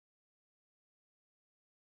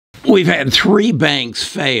We've had 3 banks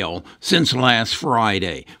fail since last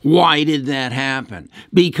Friday. Why did that happen?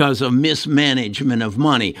 Because of mismanagement of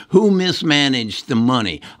money. Who mismanaged the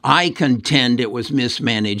money? I contend it was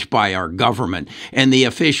mismanaged by our government and the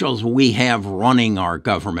officials we have running our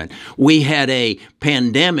government. We had a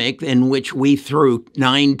pandemic in which we threw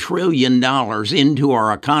 $9 trillion into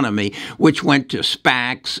our economy, which went to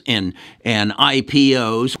SPACs and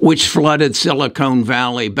IPOs, which flooded Silicone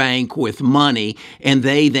Valley Bank with money, and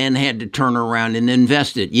they then had to turn around and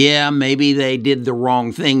invest it. Yeah, maybe they did the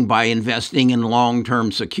wrong thing by investing in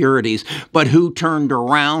long-term securities, but who turned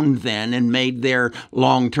around then and made their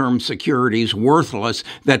long-term securities worthless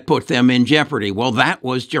that put them in jeopardy? Well, that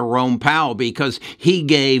was Jerome Powell, because he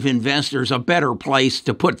gave investors a better place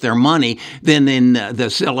to put their money than in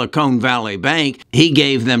the Silicone Valley Bank. He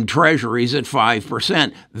gave them treasuries at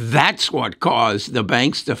 5%. That's what caused the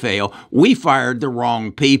banks to fail. We fired the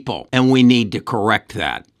wrong people, and we need to correct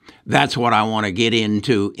that. That's what I want to get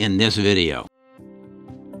into in this video.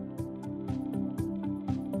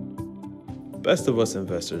 Best of Us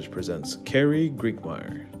Investors presents Kerry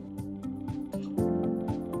Griegmeyer.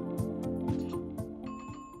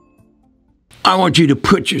 I want you to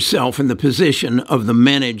put yourself in the position of the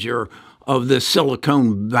manager of the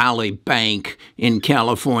Silicone Valley Bank in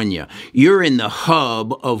California. You're in the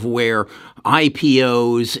hub of where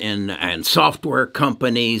IPOs and software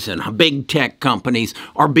companies and big tech companies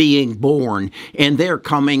are being born, and they're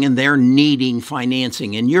coming and they're needing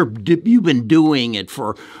financing, and you've been doing it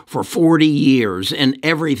for 40 years, and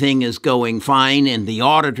everything is going fine, and the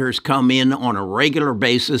auditors come in on a regular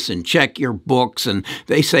basis and check your books, and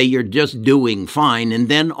they say you're just doing fine, and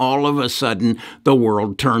then all of a sudden the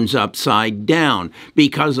world turns upside down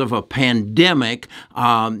because of a pandemic.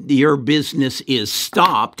 Your business is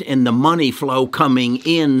stopped, and the money flow coming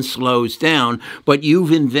in slows down, but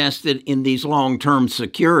you've invested in these long-term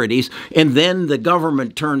securities, and then the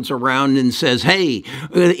government turns around and says, hey,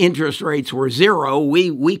 interest rates were 0.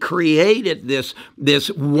 We created this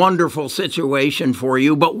wonderful situation for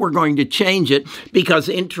you, but we're going to change it because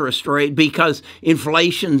because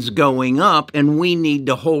inflation's going up, and we need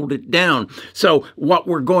to hold it down. So what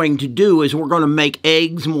we're going to do is we're going to make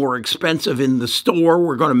eggs more expensive in the store.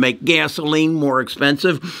 We're going to make gasoline more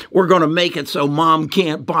expensive. We're going to make it so mom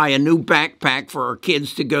can't buy a new backpack for her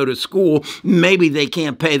kids to go to school. Maybe they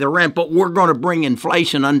can't pay the rent, but we're going to bring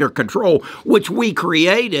inflation under control, which we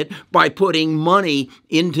created by putting money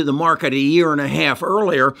into the market a year and a half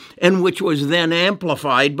earlier, and which was then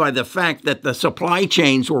amplified by the fact that the supply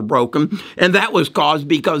chains were broken. And that was caused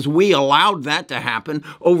because we allowed that to happen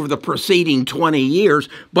over the preceding 20 years.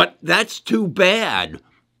 But that's too bad,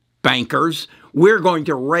 bankers. We're going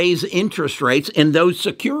to raise interest rates, and those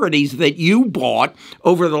securities that you bought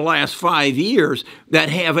over the last 5 years that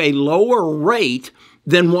have a lower rate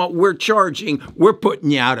than what we're charging, we're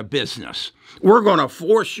putting you out of business. We're going to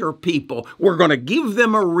force your people. We're going to give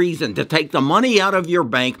them a reason to take the money out of your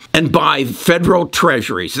bank and buy federal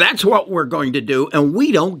treasuries. That's what we're going to do, and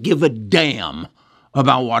we don't give a damn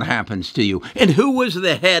about what happens to you. And who was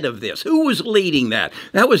the head of this? Who was leading that?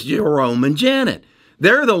 That was Jerome and Janet.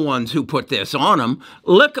 They're the ones who put this on them.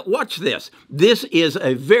 Watch this. This is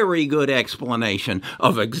a very good explanation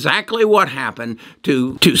of exactly what happened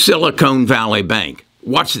to Silicone Valley Bank.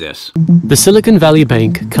 Watch this. The Silicon Valley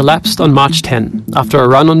Bank collapsed on March 10 after a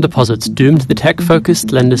run on deposits doomed the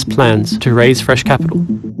tech-focused lenders' plans to raise fresh capital.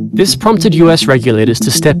 This prompted US regulators to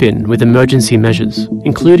step in with emergency measures,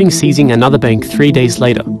 including seizing another bank 3 days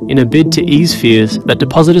later, in a bid to ease fears that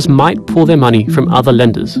depositors might pull their money from other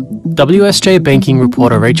lenders. WSJ banking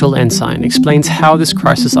reporter Rachel Ensign explains how this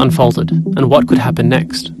crisis unfolded and what could happen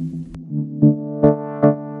next.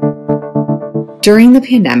 During the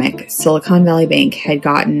pandemic, Silicon Valley Bank had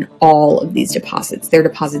gotten all of these deposits. Their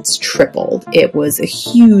deposits tripled. It was a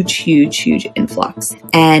huge, huge, huge influx.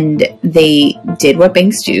 And they did what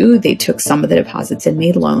banks do. They took some of the deposits and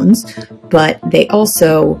made loans, but they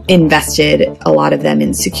also invested a lot of them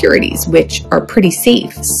in securities, which are pretty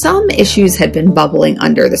safe. Some issues had been bubbling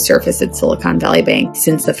under the surface at Silicon Valley Bank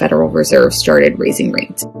since the Federal Reserve started raising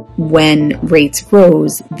rates. When rates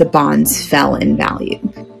rose, the bonds fell in value.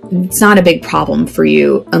 It's not a big problem for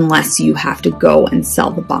you unless you have to go and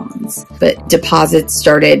sell the bonds. But deposits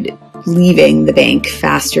started leaving the bank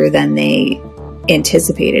faster than they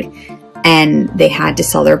anticipated, and they had to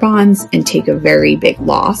sell their bonds and take a very big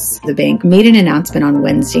loss. The bank made an announcement on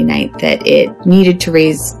Wednesday night that it needed to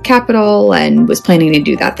raise capital and was planning to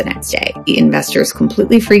do that the next day. The investors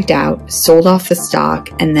completely freaked out, sold off the stock,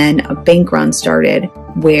 and then a bank run started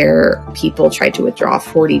where people tried to withdraw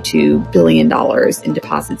 $42 billion in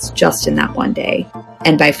deposits just in that one day.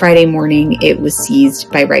 And by Friday morning, it was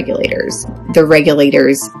seized by regulators. The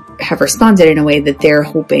regulators have responded in a way that they're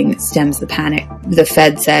hoping stems the panic. The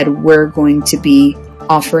Fed said, we're going to be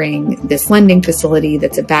offering this lending facility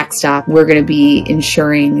that's a backstop. We're going to be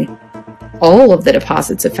ensuring all of the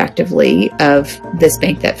deposits effectively of this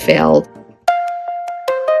bank that failed.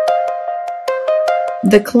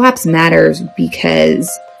 The collapse matters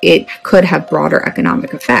because it could have broader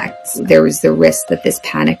economic effects. There was the risk that this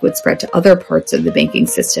panic would spread to other parts of the banking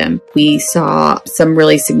system. We saw some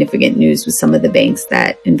really significant news with some of the banks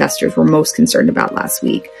that investors were most concerned about last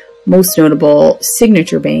week. Most notable,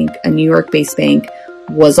 Signature Bank, a New York-based bank,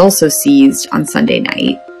 was also seized on Sunday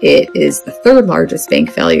night. It is the third largest bank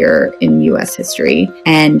failure in U.S. history.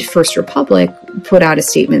 And First Republic put out a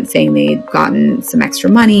statement saying they'd gotten some extra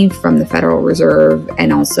money from the Federal Reserve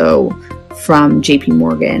and also from JP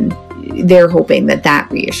Morgan. They're hoping that that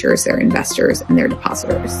reassures their investors and their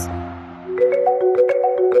depositors.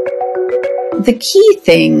 The key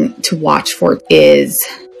thing to watch for is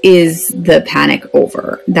the panic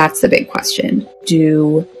over? That's the big question.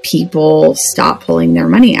 Do people stop pulling their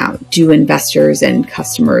money out? Do investors and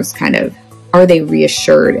customers are they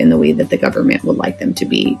reassured in the way that the government would like them to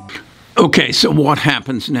be? Okay, so what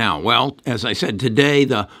happens now? Well, as I said today,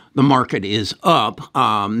 the market is up,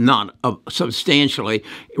 not substantially.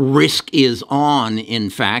 Risk is on, in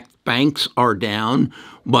fact. Banks are down,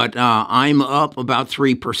 but I'm up about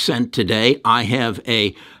 3% today. I have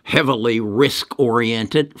a heavily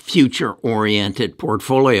risk-oriented, future-oriented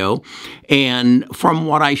portfolio. And from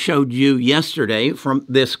what I showed you yesterday, from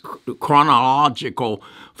this chronological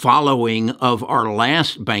following of our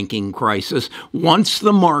last banking crisis, once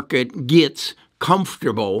the market gets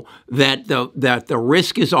comfortable that the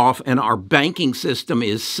risk is off and our banking system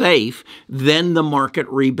is safe, then the market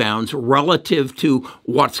rebounds relative to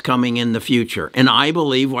what's coming in the future. And I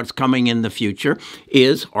believe what's coming in the future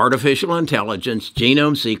is artificial intelligence,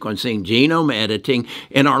 genome sequencing, genome editing,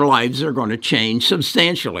 and our lives are going to change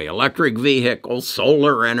substantially. Electric vehicles,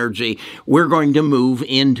 solar energy, we're going to move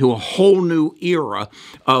into a whole new era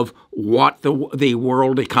of what the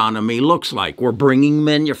world economy looks like. We're bringing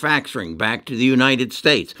manufacturing back to the United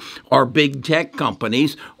States. Our big tech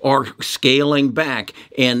companies are scaling back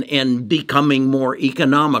and becoming more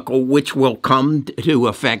economical, which will come to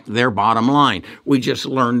affect their bottom line. We just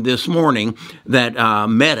learned this morning that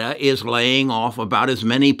Meta is laying off about as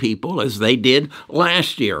many people as they did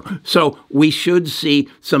last year. So we should see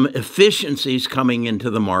some efficiencies coming into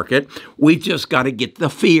the market. We just got to get the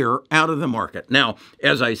fear out of the market. Now,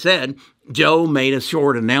 as I said, Joe made a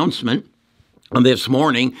short announcement this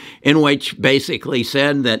morning in which basically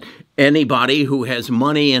said that anybody who has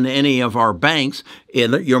money in any of our banks,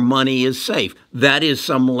 your money is safe. That is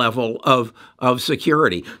some level of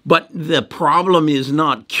security. But the problem is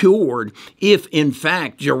not cured if, in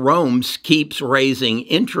fact, Jerome keeps raising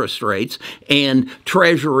interest rates and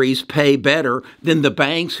treasuries pay better than the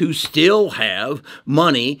banks who still have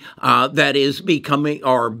money that is becoming,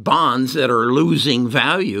 or bonds that are losing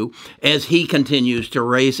value as he continues to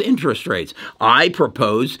raise interest rates. I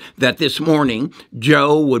propose that this morning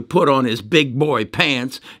Joe would put on his big boy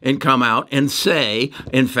pants and come out and say,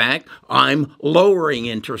 in fact, I'm lowering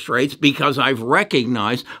interest rates because I've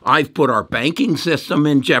recognized I've put our banking system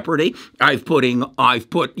in jeopardy. I've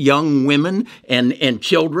put young women and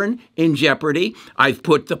children in jeopardy. I've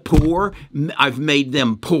put the poor, I've made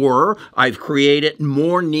them poorer. I've created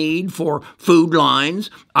more need for food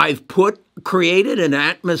lines. I've created an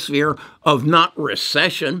atmosphere of not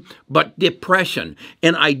recession, but depression.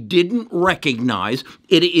 And I didn't recognize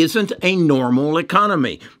it isn't a normal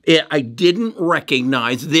economy. I didn't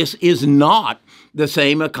recognize this is not the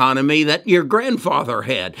same economy that your grandfather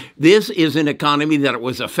had. This is an economy that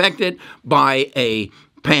was affected by a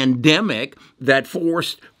pandemic that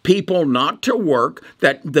forced people not to work,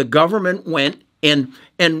 that the government went and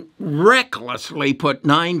recklessly put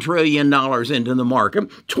 $9 trillion into the market.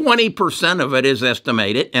 20% of it is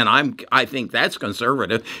estimated, and I think that's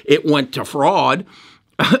conservative. It went to fraud.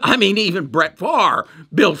 I mean, even Brett Favre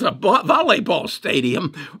built a volleyball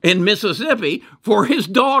stadium in Mississippi for his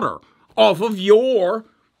daughter off of your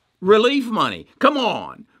relief money. Come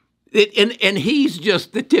on. And he's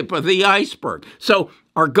just the tip of the iceberg. So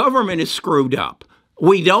our government is screwed up.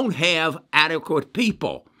 We don't have adequate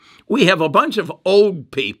people. We have a bunch of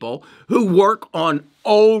old people who work on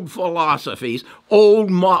old philosophies, old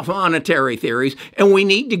monetary theories, and we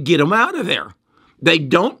need to get them out of there. They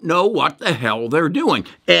don't know what the hell they're doing,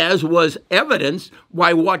 as was evidenced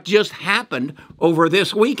by what just happened over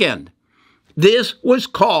this weekend. This was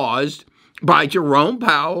caused by Jerome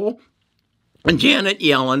Powell and Janet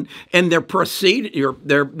Yellen and their proceeders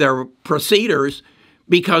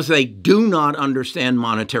because they do not understand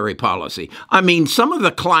monetary policy. I mean, some of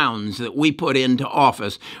the clowns that we put into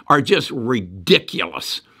office are just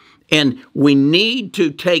ridiculous. And we need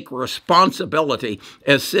to take responsibility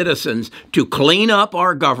as citizens to clean up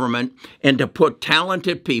our government and to put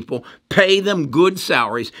talented people, pay them good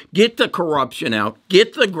salaries, get the corruption out,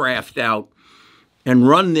 get the graft out, and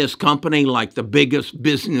run this company like the biggest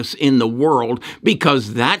business in the world,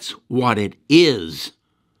 because that's what it is.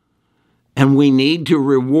 And we need to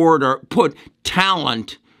reward or put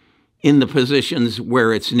talent in the positions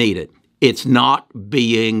where it's needed. It's not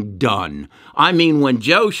being done. I mean, when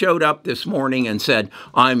Joe showed up this morning and said,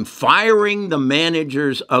 I'm firing the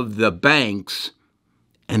managers of the banks,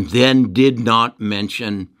 and then did not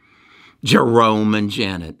mention Jerome and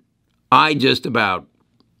Janet, I just about,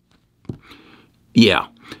 yeah.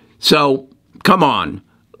 So come on,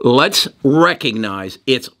 let's recognize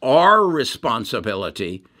it's our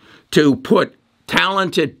responsibility to put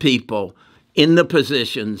talented people in the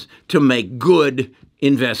positions to make good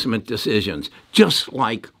investment decisions, just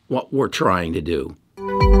like what we're trying to do.